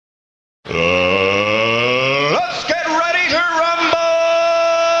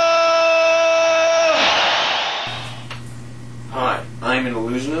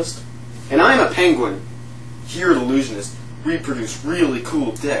Penguin. Here at Ellusionist, we produce really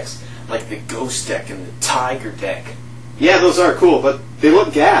cool decks, like the Ghost deck and the Tiger deck. Yeah, those are cool, but they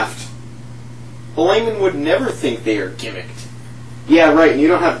look gaffed. A layman would never think they are gimmicked. Yeah, right, and you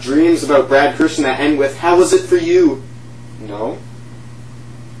don't have dreams about Brad Christian that end with, "How was it for you?" No.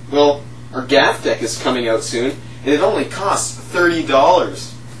 Well, our Gaff deck is coming out soon, and it only costs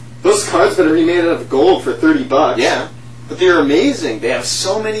 $30. Those cards better be made out of gold for $30. Yeah, but they're amazing. They have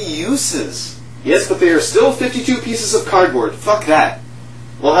so many uses. Yes, but they are still 52 pieces of cardboard. Fuck that.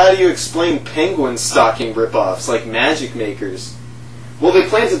 Well, how do you explain Penguin stocking ripoffs like Magic Makers? Well, they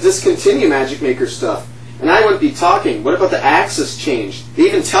plan to discontinue Magic Maker stuff. And I wouldn't be talking. What about the Axis change? They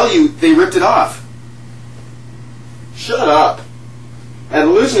even tell you they ripped it off. Shut up. At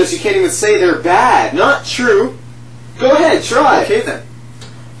Ellusionist, you can't even say they're bad. Not true. Go ahead, try. Okay then.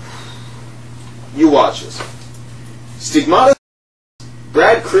 You watch this. Stigmata.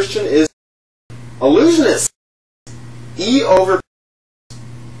 Brad Christian is Ellusionist. E over.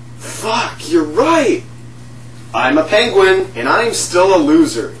 Fuck, you're right. I'm a penguin, and I'm still a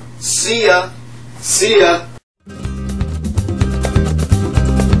loser. See ya. See ya.